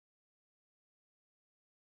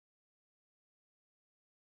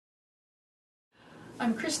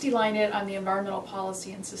I'm Christy Lynett. I'm the Environmental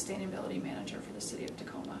Policy and Sustainability Manager for the City of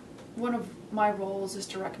Tacoma. One of my roles is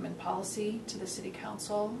to recommend policy to the City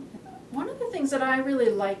Council. One of the things that I really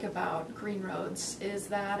like about Greenroads is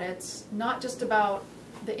that it's not just about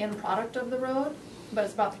the end product of the road, but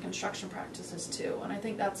it's about the construction practices too. And I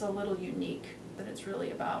think that's a little unique, that it's really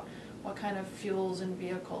about what kind of fuels and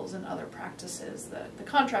vehicles and other practices that the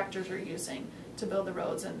contractors are using to build the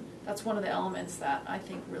roads, and that's one of the elements that I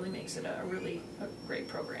think really makes it a great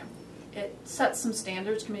program. It sets some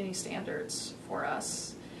standards, community standards for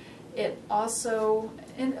us. It also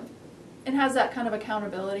it has that kind of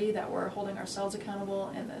accountability that we're holding ourselves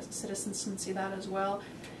accountable, and the citizens can see that as well.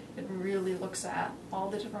 It really looks at all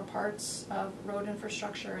the different parts of road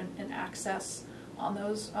infrastructure and access on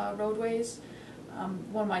those roadways.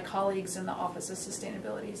 One of my colleagues in the Office of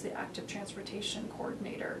Sustainability is the Active Transportation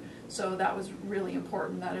Coordinator, so that was really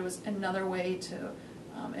important, that it was another way to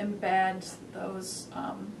embed those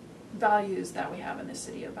values that we have in the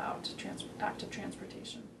city about active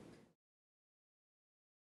transportation.